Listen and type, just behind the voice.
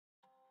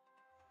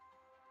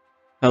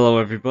Hello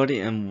everybody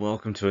and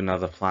welcome to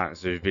another Planet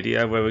Zoo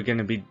video where we're going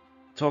to be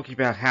talking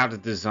about how to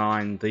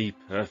design the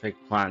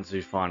perfect Planet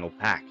Zoo final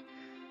pack.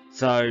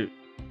 So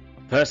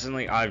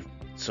personally I've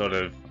sort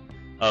of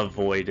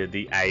avoided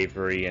the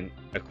aviary and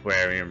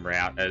aquarium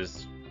route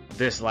as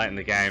this late in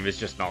the game is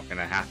just not going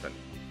to happen.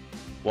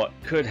 What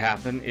could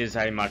happen is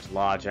a much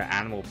larger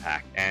animal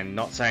pack, and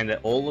not saying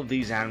that all of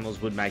these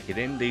animals would make it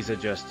in, these are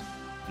just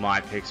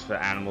my picks for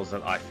animals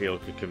that I feel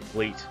could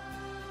complete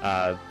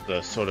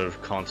the sort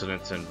of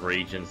continents and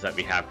regions that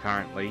we have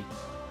currently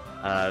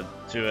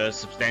to a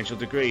substantial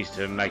degree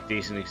to make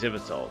decent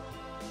exhibits of.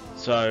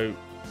 So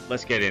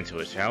let's get into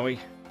it, shall we?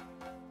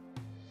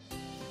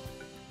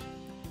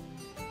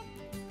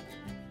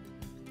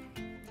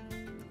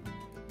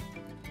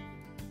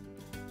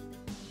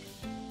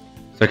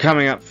 So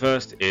coming up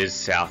first is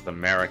South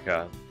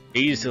America,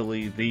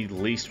 easily the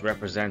least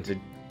represented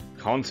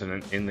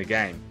continent in the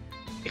game,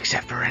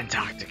 except for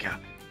Antarctica.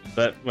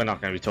 But we're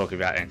not going to be talking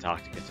about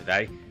Antarctica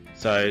today.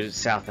 So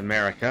South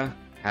America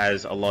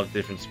has a lot of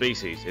different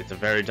species. It's a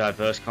very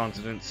diverse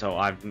continent, so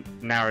I've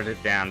narrowed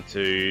it down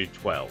to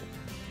 12.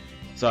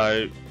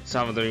 So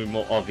some of the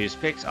more obvious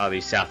picks are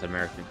the South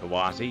American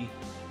coati,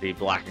 the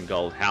black and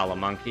gold howler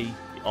monkey,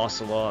 the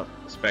ocelot,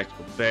 the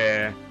spectacled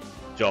bear,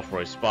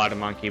 Joffroy spider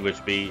monkey, which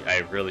would be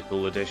a really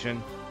cool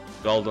addition,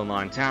 golden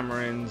line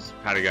tamarins,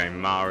 Patagonian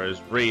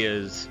maras,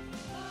 rheas,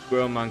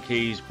 squirrel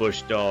monkeys,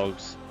 bush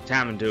dogs,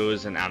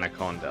 tamanduas and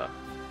anaconda.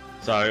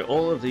 So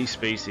all of these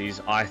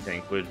species I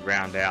think would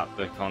round out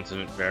the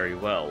continent very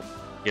well,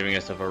 giving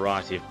us a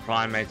variety of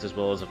primates as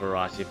well as a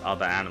variety of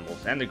other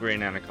animals. And the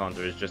green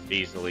anaconda is just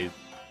easily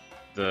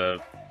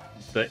the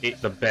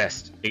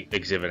best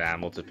exhibit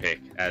animal to pick,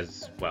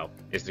 as well.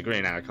 It's the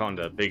green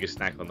anaconda, biggest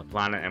snake on the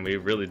planet, and we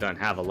really don't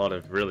have a lot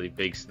of really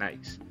big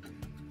snakes,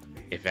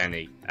 if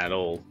any at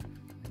all.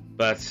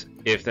 But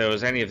if there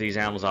was any of these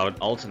animals I would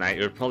alternate,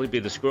 it would probably be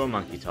the squirrel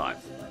monkey type.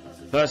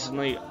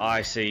 Personally,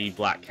 I see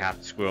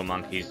black-capped squirrel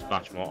monkeys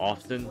much more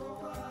often,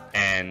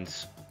 and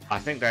I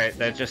think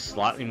they're just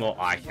slightly more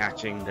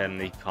eye-catching than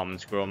the common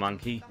squirrel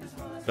monkey,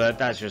 but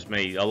that's just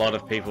me. A lot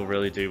of people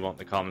really do want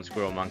the common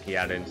squirrel monkey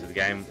added into the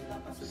game,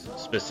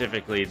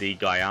 specifically the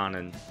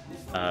Guyanan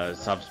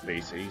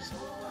subspecies,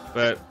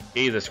 but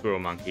either squirrel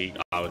monkey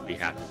I would be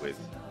happy with.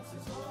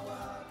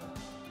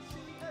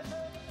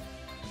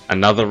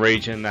 Another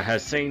region that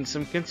has seen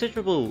some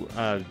considerable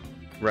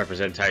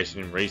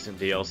representation in recent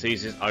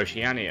DLCs is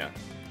Oceania.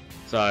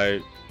 So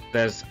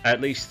there's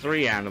at least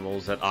 3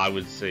 animals that I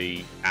would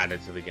see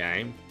added to the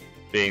game,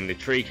 being the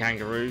tree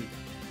kangaroo,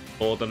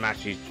 or the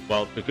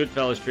the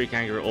Goodfellas tree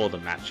kangaroo, or the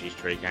Matschie's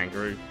tree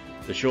kangaroo,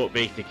 the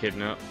short-beaked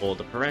echidna, or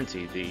the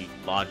parenti, the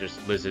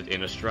largest lizard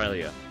in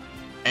Australia.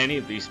 Any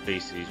of these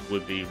species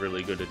would be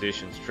really good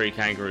additions. Tree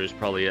kangaroo is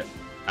probably at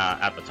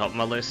the top of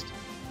my list,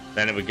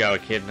 then it would go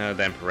echidna,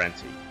 then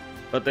parenti.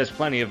 But there's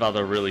plenty of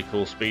other really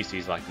cool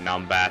species like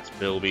numbats,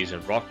 bilbies,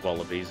 and rock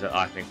wallabies that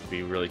I think would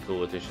be really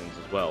cool additions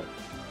as well.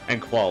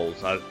 And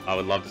quolls. I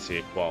would love to see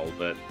a quoll,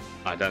 but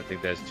I don't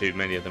think there's too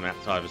many of them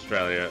outside of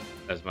Australia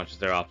as much as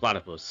there are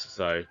platypus,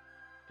 so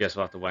guess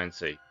we'll have to wait and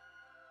see.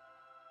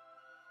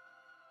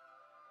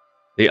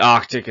 The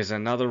Arctic is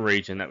another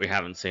region that we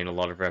haven't seen a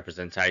lot of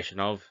representation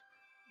of,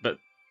 but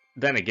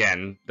then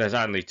again, there's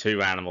only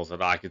 2 animals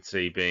that I could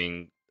see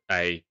being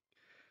a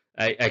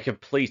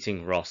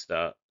completing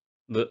roster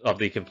of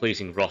the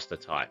completing roster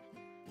type,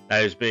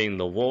 those being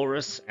the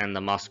walrus and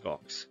the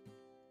muskox.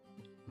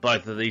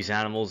 Both of these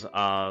animals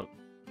are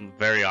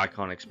very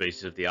iconic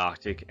species of the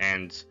Arctic,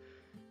 and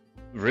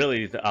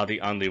really are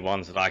the only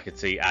ones that I could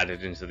see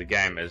added into the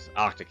game, as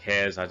Arctic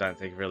hares I don't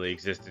think really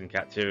exist in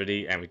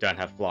captivity, and we don't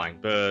have flying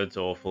birds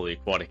or fully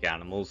aquatic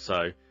animals,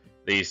 so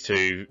these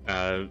 2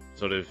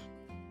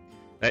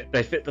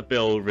 they fit the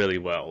bill really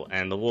well,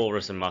 and the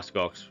walrus and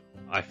muskox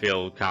I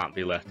feel can't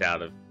be left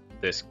out of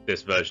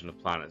this version of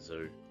Planet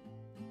Zoo.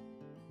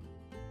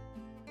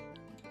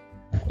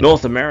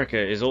 North America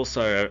is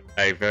also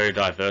a very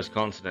diverse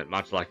continent,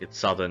 much like its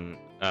southern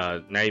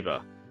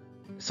neighbour.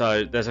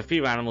 So there's a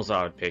few animals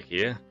I would pick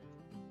here,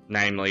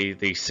 namely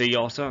the sea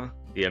otter,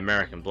 the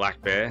American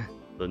black bear,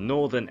 the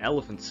northern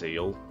elephant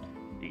seal,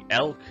 the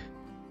elk,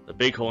 the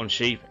bighorn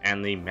sheep,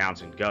 and the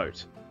mountain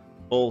goat.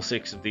 All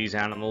 6 of these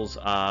animals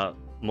are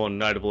more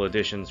notable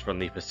additions from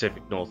the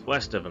Pacific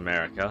Northwest of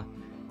America,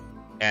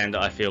 and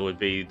I feel would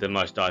be the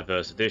most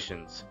diverse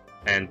additions.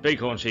 And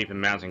bighorn sheep and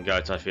mountain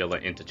goats I feel are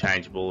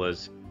interchangeable,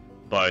 as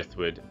both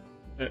would,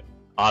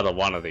 either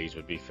one of these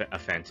would be a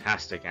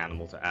fantastic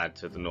animal to add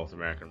to the North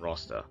American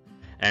roster.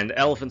 And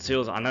elephant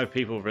seals, I know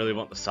people really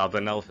want the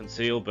southern elephant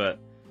seal, but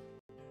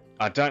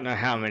I don't know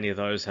how many of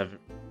those have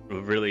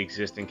really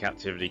exist in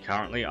captivity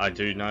currently. I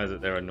do know that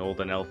there are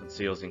northern elephant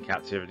seals in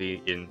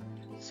captivity in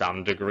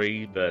some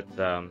degree, but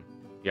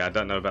yeah, I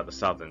don't know about the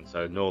southern,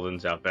 so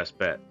northern's our best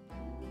bet.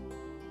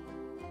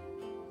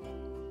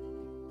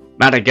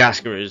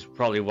 Madagascar is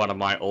probably one of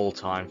my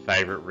all-time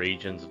favourite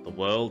regions of the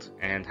world,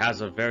 and has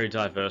a very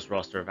diverse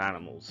roster of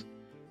animals.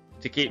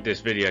 To keep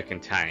this video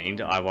contained,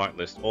 I won't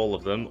list all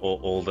of them or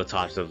all the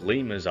types of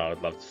lemurs I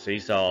would love to see,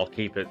 so I'll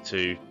keep it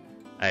to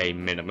a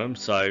minimum.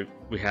 So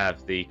we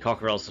have the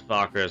Cockerel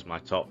Safaka as my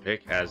top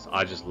pick, as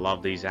I just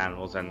love these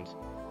animals and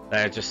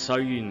they are just so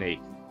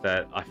unique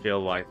that I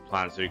feel like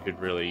Planet Zoo could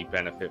really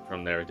benefit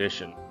from their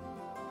addition.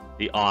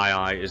 The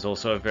Eye is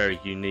also a very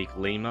unique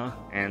lemur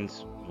and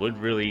would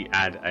really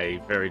add a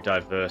very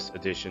diverse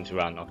addition to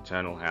our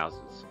nocturnal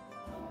houses.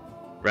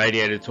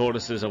 Radiated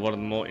tortoises are one of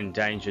the more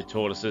endangered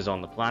tortoises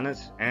on the planet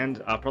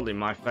and are probably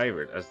my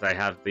favourite, as they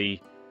have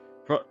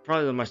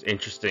probably the most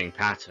interesting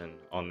pattern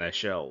on their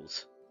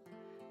shells.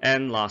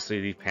 And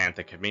lastly, the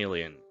panther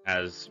chameleon,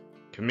 as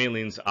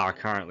chameleons are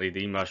currently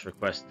the most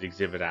requested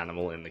exhibit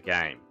animal in the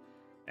game,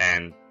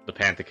 and the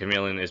panther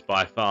chameleon is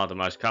by far the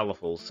most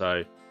colourful,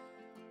 so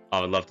I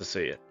would love to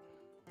see it.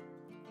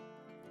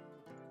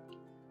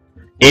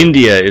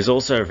 India is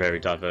also a very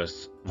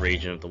diverse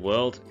region of the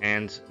world,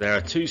 and there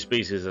are two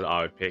species that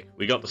I would pick.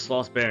 We got the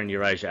sloth bear in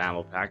Eurasia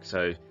Animal Pack,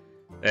 so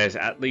there's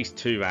at least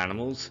two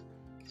animals.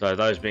 So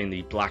those being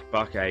the black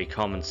buck, a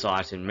common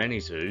sight in many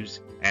zoos,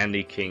 and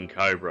the king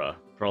cobra,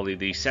 probably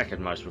the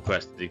second most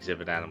requested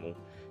exhibit animal.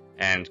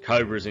 And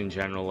cobras in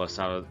general are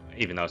some of,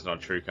 even though it's not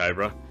a true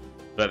cobra,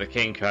 but the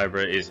king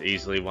cobra is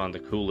easily one of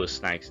the coolest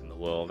snakes in the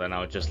world, and I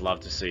would just love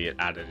to see it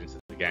added into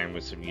the game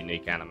with some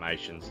unique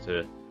animations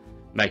to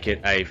make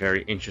it a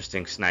very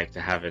interesting snake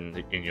to have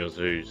in your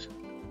zoos.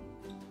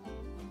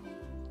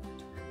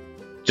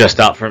 Just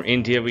up from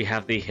India we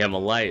have the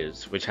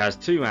Himalayas, which has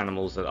two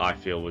animals that I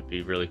feel would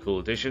be really cool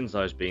additions,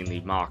 those being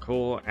the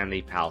markhor and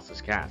the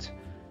Pallas cat,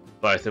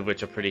 both of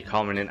which are pretty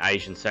common in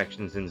Asian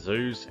sections in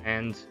zoos,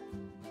 and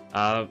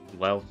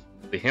well,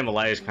 the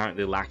Himalayas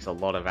currently lacks a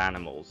lot of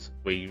animals.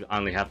 We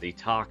only have the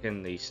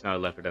Tycoon, the snow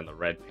leopard and the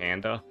red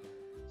panda,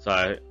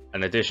 so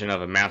an addition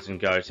of a mountain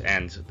goat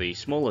and the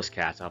smallest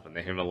cat up in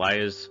the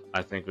Himalayas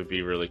I think would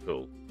be really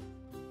cool.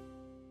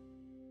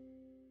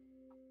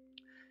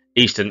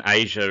 Eastern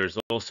Asia is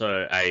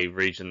also a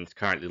region that's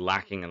currently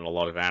lacking in a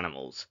lot of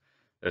animals.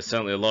 There's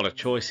certainly a lot of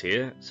choice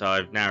here, so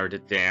I've narrowed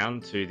it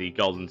down to the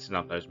golden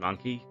snub-nosed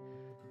monkey,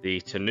 the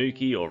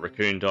tanuki or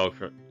raccoon dog,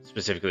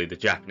 specifically the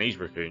Japanese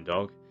raccoon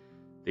dog,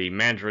 the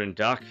mandarin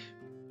duck,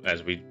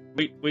 as we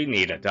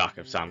need a duck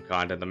of some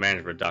kind, and the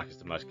mandarin duck is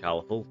the most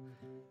colourful.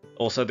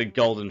 Also the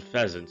golden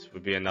pheasant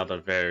would be another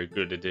very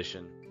good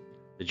addition.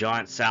 The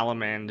giant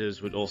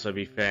salamanders would also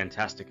be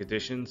fantastic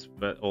additions,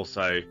 but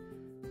also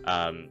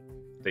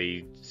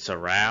the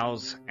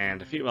soraus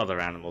and a few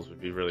other animals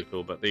would be really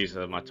cool, but these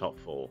are my top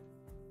four.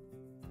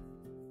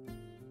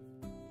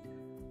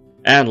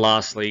 And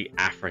lastly,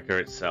 Africa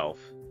itself.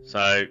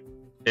 So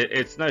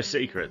it's no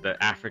secret that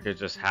Africa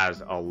just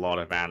has a lot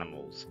of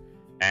animals,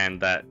 and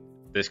that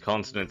this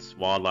continent's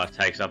wildlife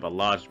takes up a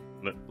large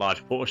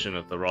portion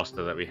of the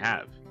roster that we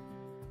have.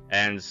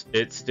 And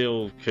it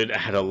still could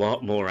add a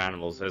lot more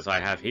animals, as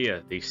I have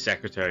here: the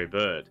secretary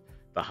bird,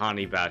 the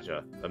honey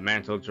badger, the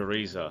mantled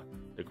geriza,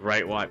 the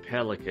great white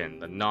pelican,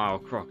 the Nile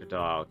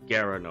crocodile,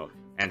 gerenuk,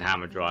 and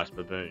hamadryas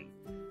baboon.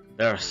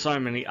 There are so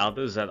many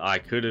others that I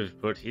could have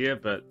put here,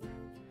 but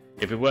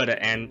if we were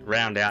to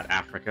round out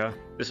Africa,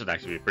 this would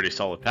actually be a pretty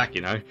solid pack,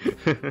 you know.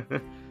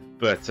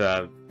 But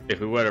if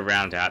we were to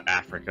round out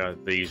Africa,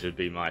 these would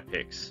be my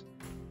picks.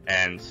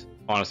 And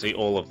honestly,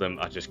 all of them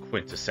are just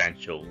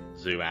quintessential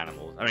zoo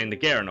animals. I mean, the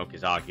gerenuk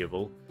is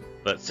arguable,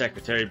 but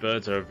secretary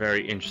birds are a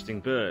very interesting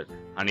bird.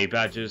 Honey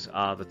badgers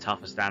are the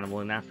toughest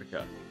animal in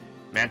Africa.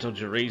 Mantled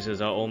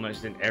gerizas are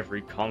almost in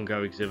every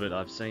Congo exhibit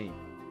I've seen.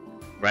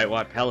 Great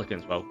white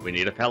pelicans, well, we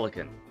need a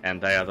pelican,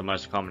 and they are the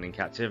most common in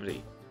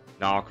captivity.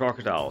 Nile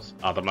crocodiles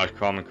are the most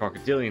common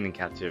crocodilian in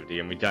captivity,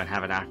 and we don't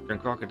have an African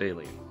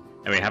crocodilian.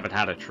 And we haven't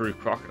had a true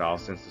crocodile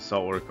since the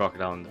saltwater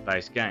crocodile in the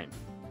base game.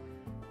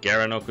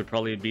 Gerenuk would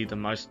probably be the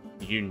most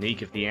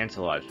unique of the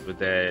antelopes, with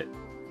their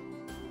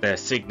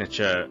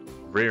signature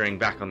rearing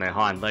back on their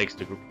hind legs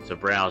to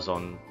browse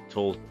on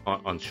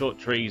short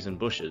trees and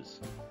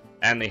bushes.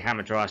 And the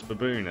hamadryas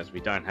baboon, as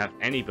we don't have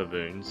any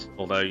baboons,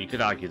 although you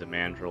could argue the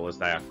mandrill, as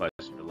they are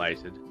closely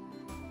related.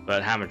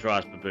 But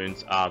hamadryas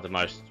baboons are the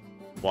most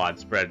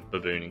widespread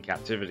baboon in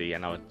captivity,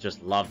 and I would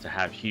just love to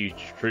have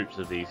huge troops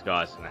of these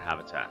guys in a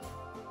habitat.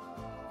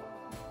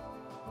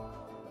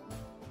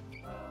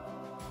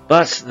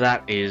 But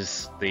that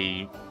is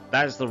the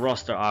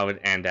roster I would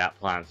end out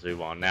Planet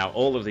Zoo on. Now,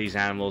 all of these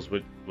animals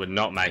would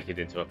not make it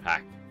into a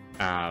pack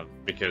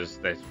because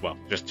there's, well,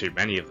 just too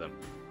many of them.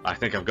 I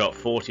think I've got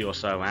 40 or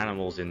so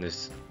animals in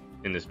this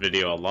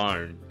video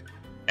alone,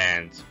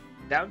 and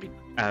that would be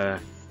a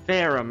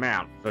fair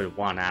amount for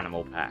one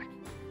animal pack.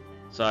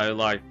 So,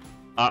 like,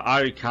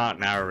 I can't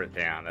narrow it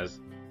down, as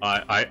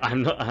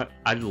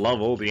I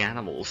love all the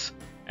animals,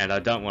 and I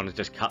don't want to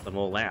just cut them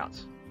all out.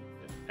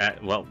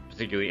 Well,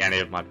 particularly any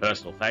of my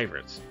personal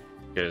favourites,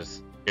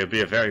 because it would be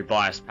a very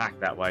biased pack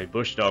that way.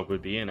 Bush Dog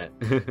would be in it.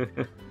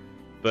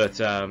 But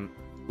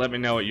let me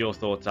know what your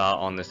thoughts are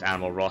on this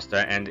animal roster,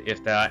 and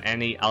if there are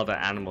any other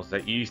animals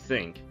that you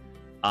think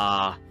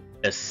are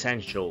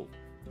essential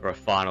for a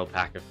final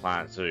pack of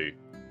Planet Zoo.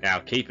 Now,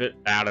 keep it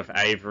out of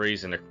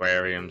aviaries and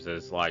aquariums,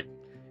 as like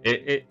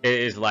it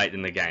is late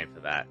in the game for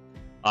that.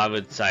 I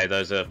would say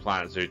those are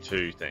Planet Zoo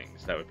 2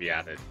 things that would be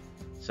added.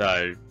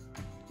 So,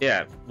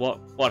 yeah,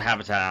 what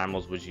habitat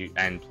animals would you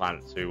end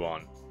Planet 2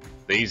 on?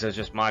 These are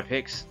just my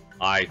picks.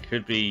 I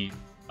could be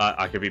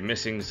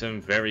missing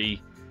some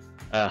very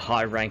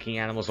high-ranking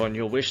animals on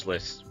your wish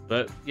list.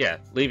 But yeah,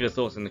 leave your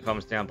thoughts in the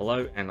comments down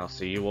below, and I'll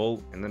see you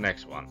all in the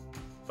next one.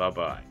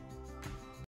 Bye-bye.